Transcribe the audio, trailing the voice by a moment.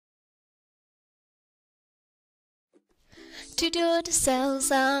Two daughter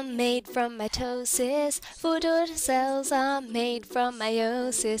cells are made from mitosis. Four daughter cells are made from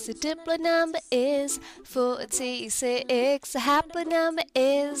meiosis. The diploid number is 46. The haploid number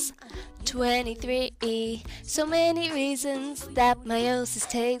is 23. So many reasons that meiosis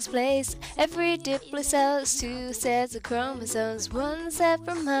takes place. Every diploid cell has two sets of chromosomes. One set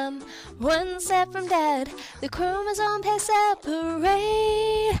from mom, one set from dad. The chromosome pairs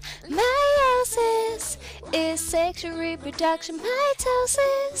separate. Meiosis is sexual reproduction.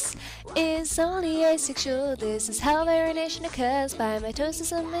 Mitosis is only asexual. This is how variation occurs by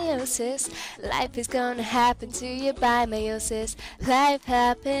mitosis and meiosis. Life is gonna happen to you by meiosis. Life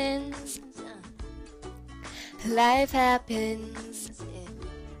happens. Life happens.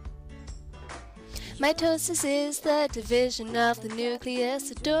 Mitosis is the division of the nucleus.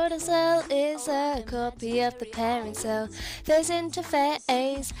 The daughter cell is a copy of the parent cell. There's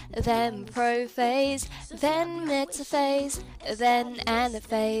interphase, then prophase, then metaphase, then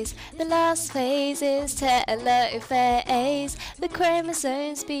anaphase. The last phase is Telo-o-phase. The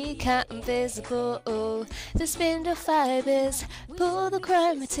chromosomes become visible. The spindle fibers pull the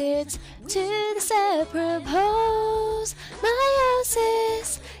chromatids to the separate poles.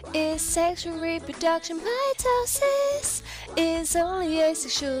 Meiosis is sexual reproduction. Mitosis is only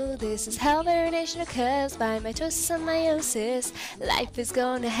asexual. This is how variation occurs by mitosis and meiosis. Life is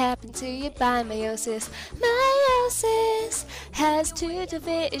gonna happen to you by meiosis. Meiosis has two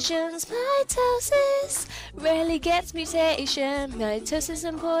divisions. Mitosis rarely gets mutation. Mitosis is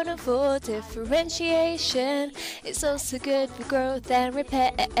important for differentiation. It's also good for growth and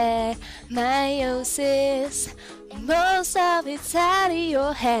repair. Meiosis, most of it's out of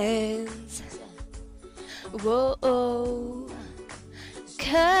your hands. Whoa,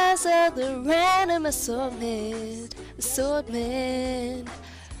 cause of the random assortment.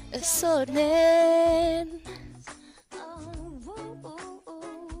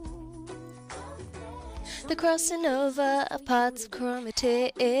 The crossing over of parts of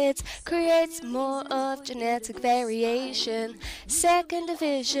chromatids creates more of genetic variation. Second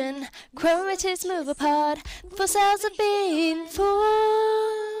division, chromatids move apart for cells are being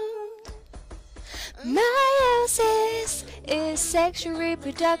formed. Meiosis is sexual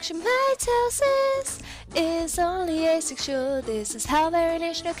reproduction. Mitosis is only asexual. This is how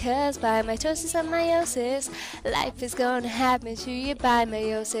variation occurs by mitosis and meiosis. Life is gonna happen to you by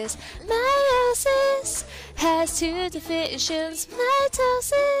meiosis. Meiosis has two divisions.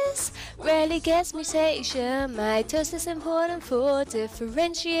 Mitosis rarely gets mutation. Mitosis is important for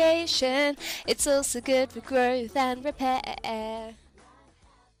differentiation. It's also good for growth and repair.